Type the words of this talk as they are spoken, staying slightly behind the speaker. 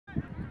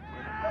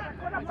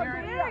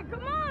Yeah,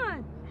 come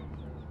on.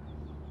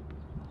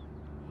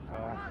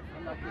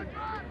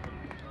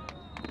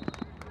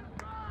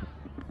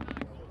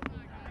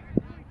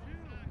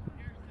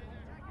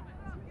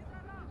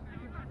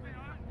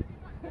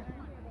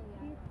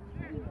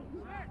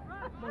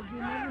 But you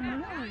never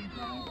knew.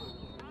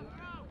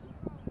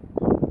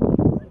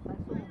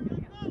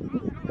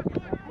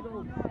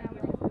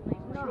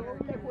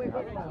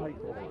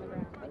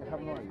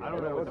 I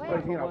don't know what's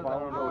breaking up. I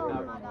don't know what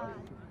happened.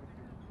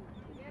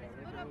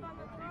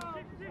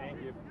 Thank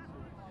you.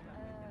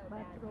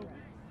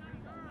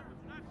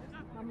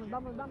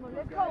 Vamos.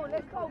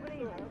 Let's go,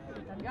 Green.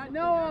 Got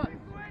Noah.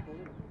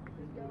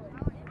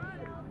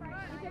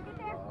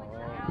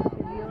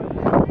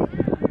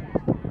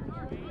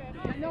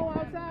 Got Noah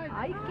outside.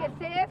 Ay, ¿qué es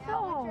eso?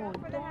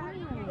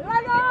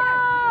 ¡Luego!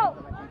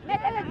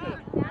 ¡Métele aquí!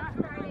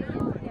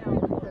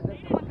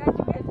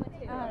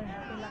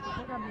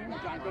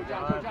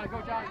 Go,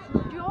 John.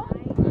 ¿Yo?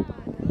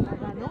 ¿La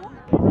ganó?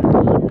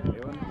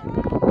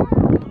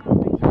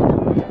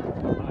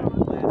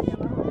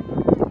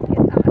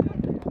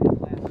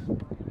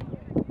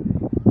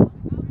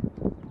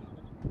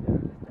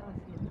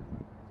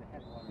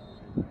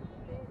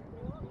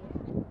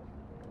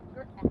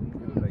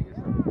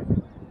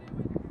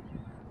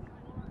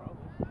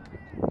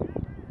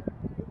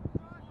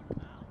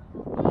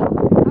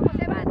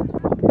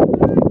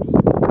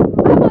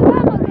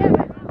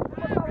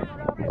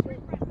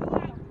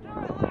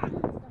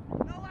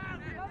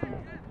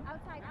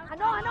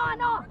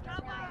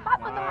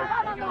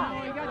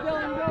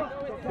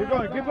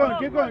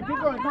 Keep going.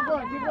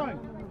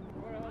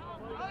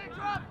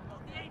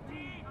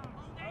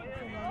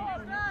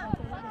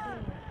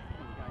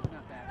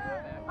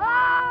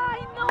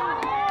 ¡Ay, no!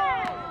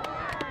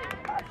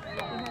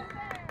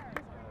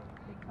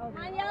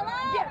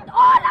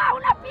 ¡Hola,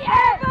 una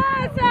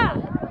pieza!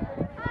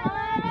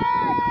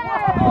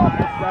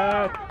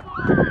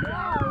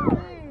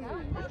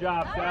 Good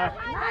job, Seth.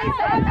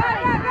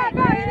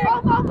 Nice.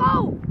 Go!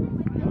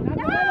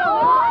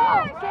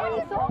 ¿Qué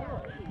hizo?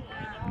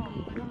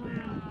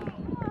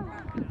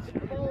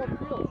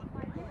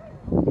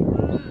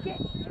 ¿Qué?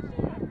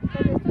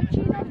 ¿Pero estos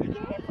chinos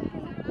qué?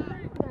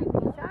 ¿Por qué no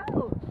están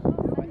organizados?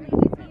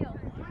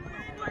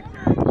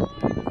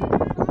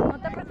 ¿No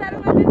te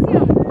prestaron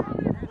atención?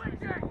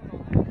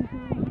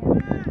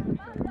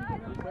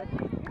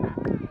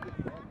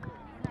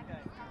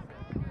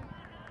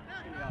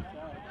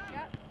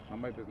 On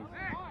my business.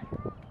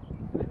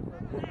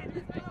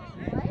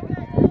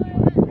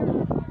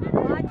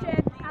 Watch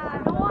it.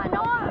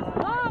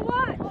 Noah,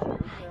 watch.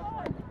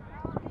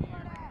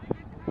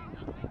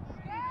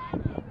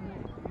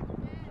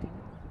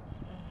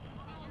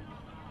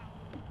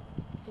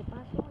 ¿Qué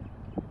pasó?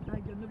 Ay,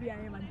 yo no vi a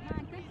Evan.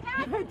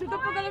 ¿Tú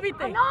tampoco lo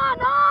viste? ¡A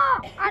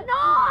Noah!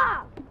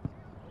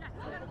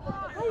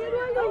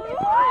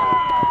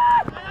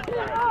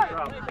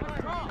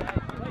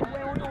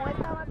 Uno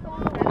estaba todo.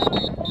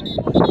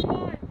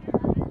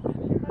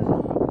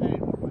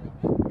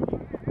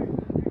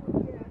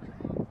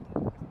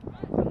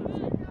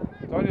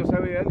 Antonio,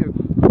 sabe Elliot.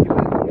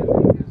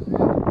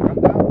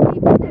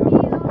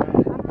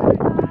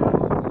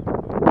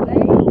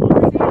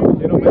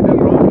 Quiero meter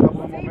rojo, a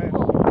buen momento.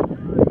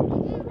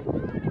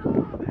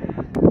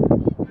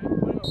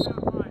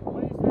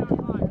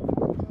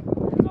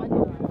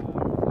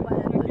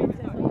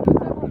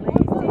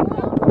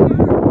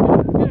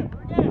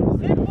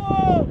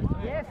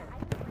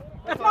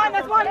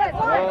 That's one.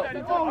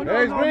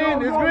 Hey,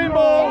 it's green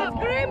ball.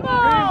 Green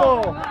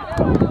ball.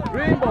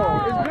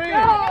 It's green.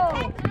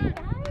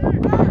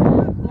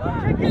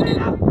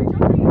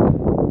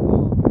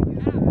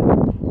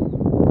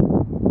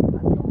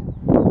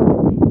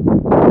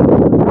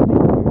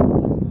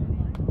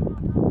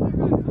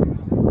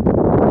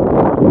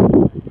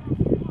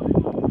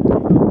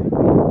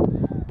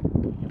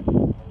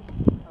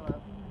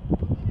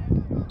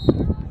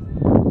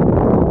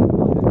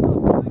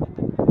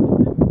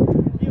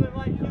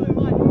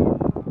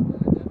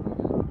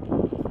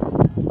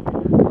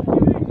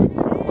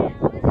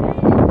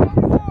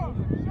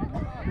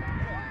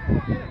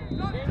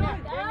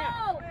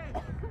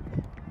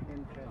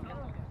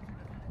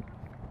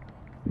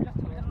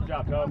 Good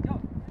job, Doug.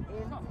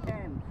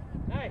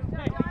 Hey.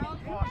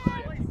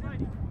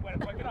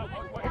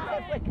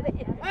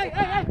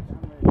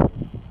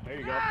 There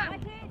you go.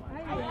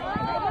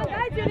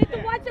 Guys, you need to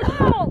watch it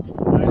all.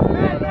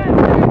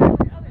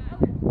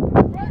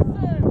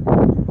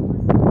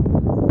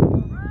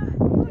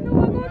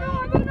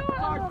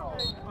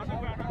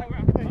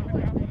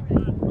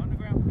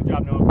 Good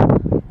job, Noah.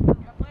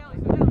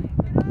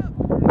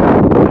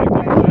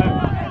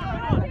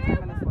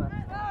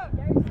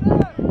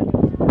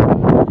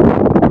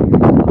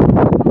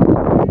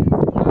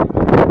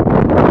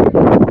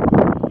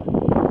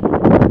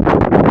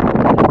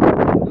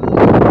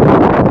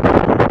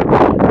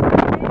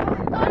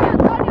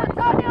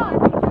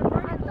 Antonio.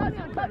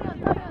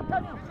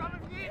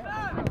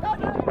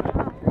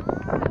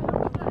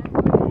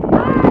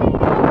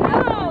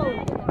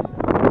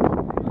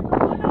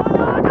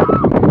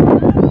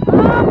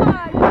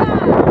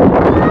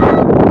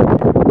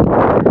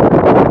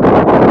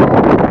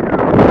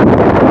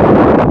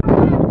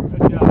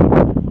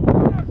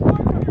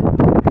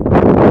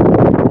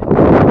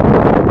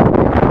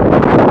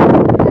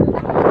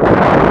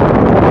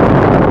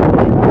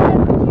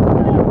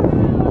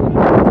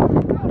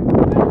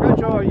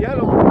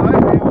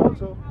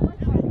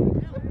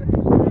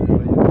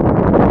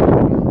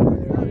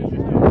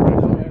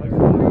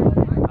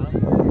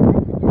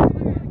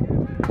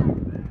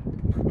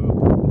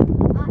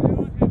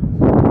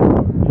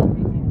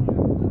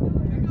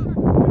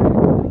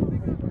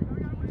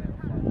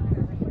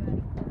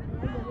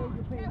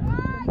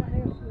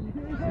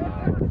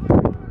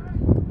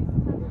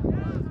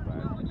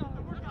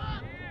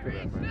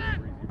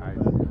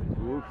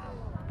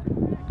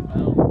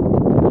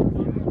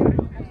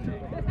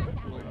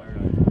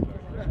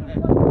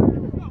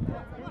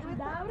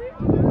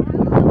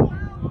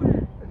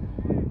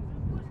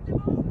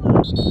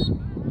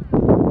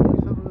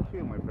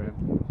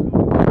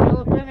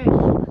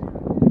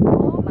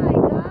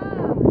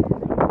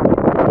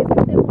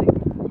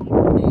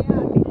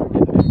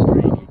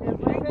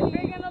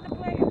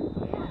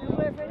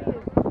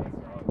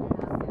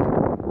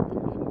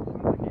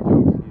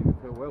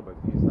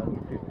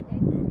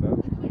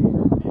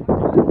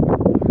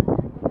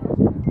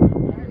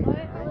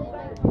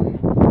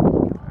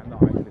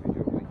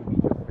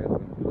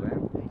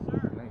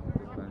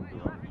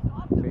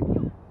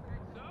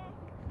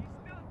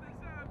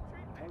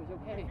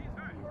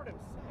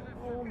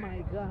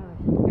 my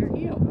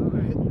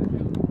God.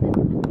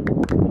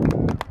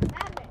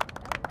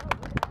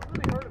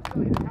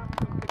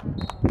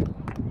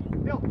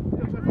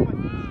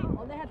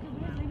 All they have to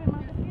do is leave him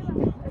on the field.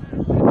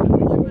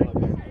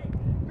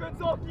 Good,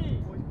 Zolki.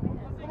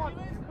 Come on,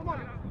 come on.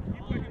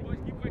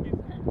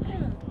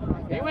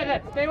 Stay with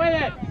it, stay with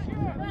it.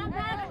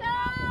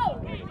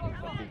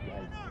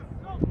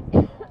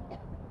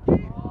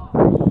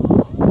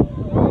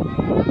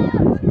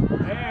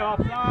 Hey,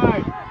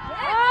 offside!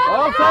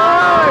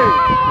 Offside!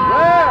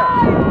 Where?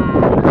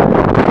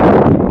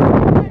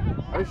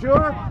 Are you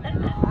sure?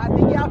 I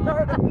think y'all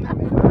heard him.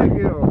 Thank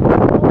you.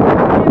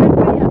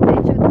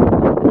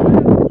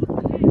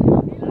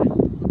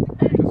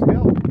 Just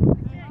help.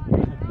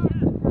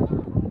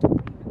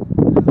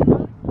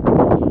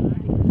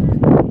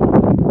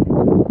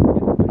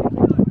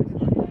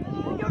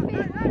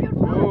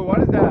 Oh, what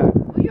is that?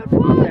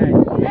 Okay,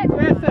 big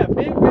vista,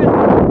 big vista.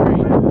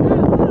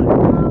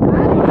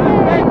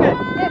 Take it,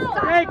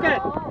 take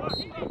it.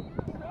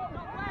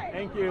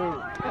 Thank you.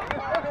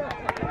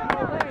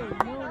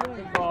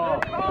 Good ball.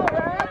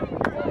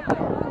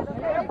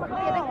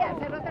 Tienen que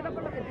hacerlo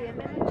por lo que tienen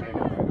menos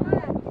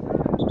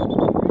chance.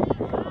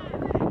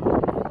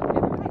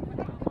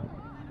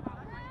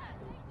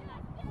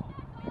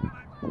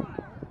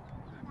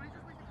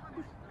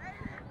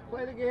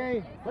 Play the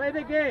game. Play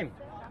the game.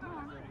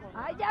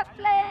 I just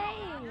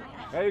playing.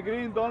 Hey,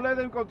 Green, don't let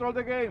them control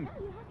the game.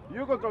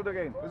 You control the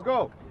game. Let's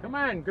go. Come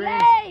on, Green.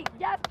 Play,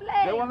 just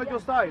play. They want to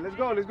just tie. Let's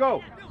go, let's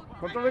go.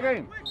 Control the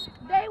game.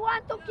 They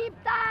want to keep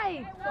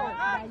tight.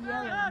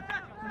 So,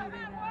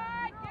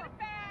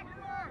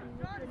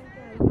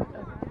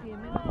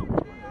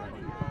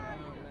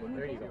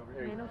 There you go,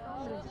 there you go.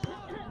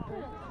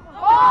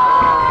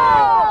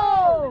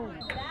 ¡Oh!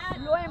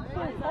 Lo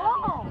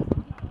empujó.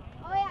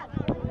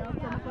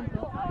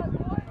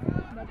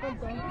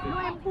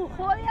 Lo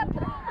empujó de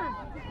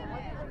atrás.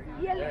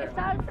 Y él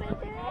está al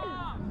frente de él.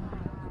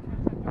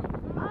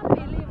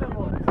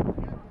 Unbelievable.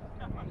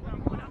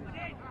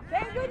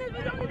 Thank goodness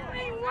we're only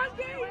playing one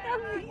game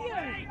down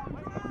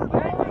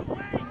here.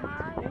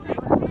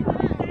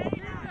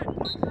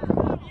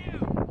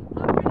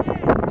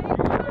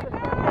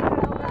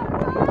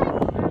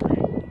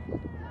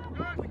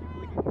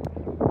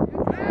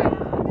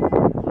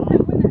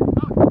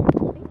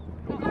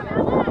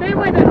 Stay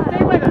with it,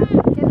 stay with it.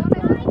 Que son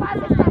esos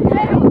pases tan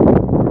feos.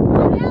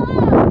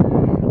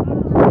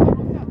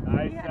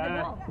 Nice,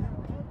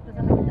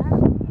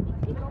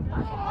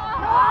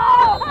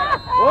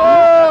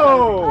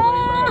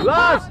 Whoa!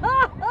 Last!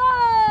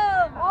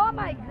 Oh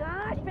my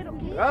gosh, pero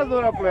qué. That's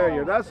not a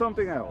player. That's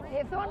something else.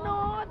 Eso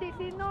no, this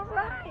is not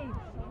right.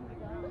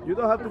 You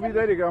don't have to be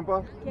there,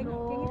 Grandpa. ¿Quién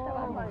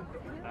estaba mal?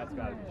 That's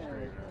gotta be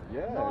straight.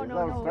 Yeah, No, it's no,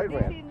 not no. straight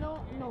This red. is no,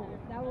 no.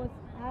 That was,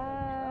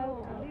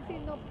 This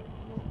is not.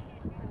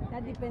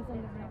 that depends on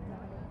the player.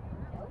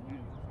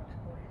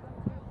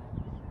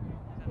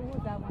 Who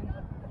was that one?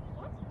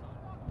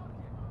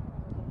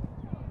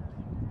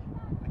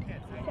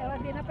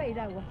 Sebas viene a pedir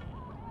agua.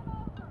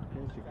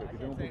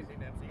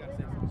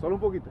 Solo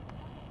un poquito.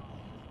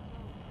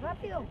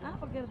 Rápido. Ah,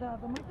 porque te la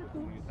tomaste tú.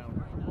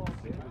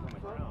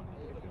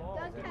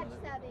 Don't touch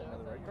Sebby.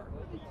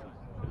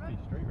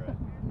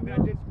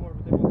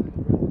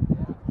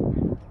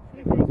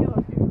 Sí,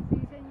 señor. Sí,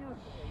 señor.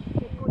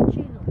 Qué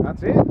cochino.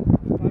 That's it?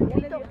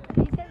 Díselo.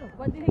 Díselo.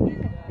 What did he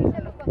give him?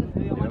 Díselo cuando se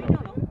dio.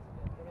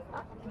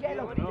 Ah,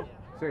 hielo.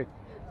 Sí.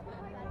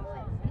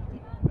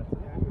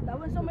 That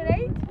was number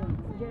 8?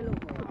 Hielo.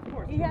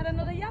 He had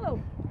another yellow.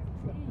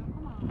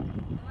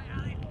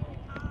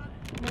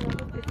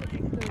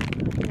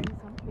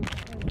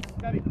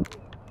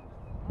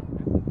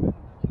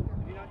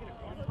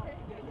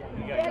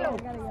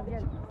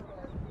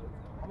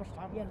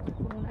 Hielo.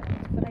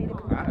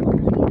 Ah,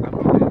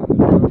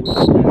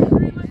 I'm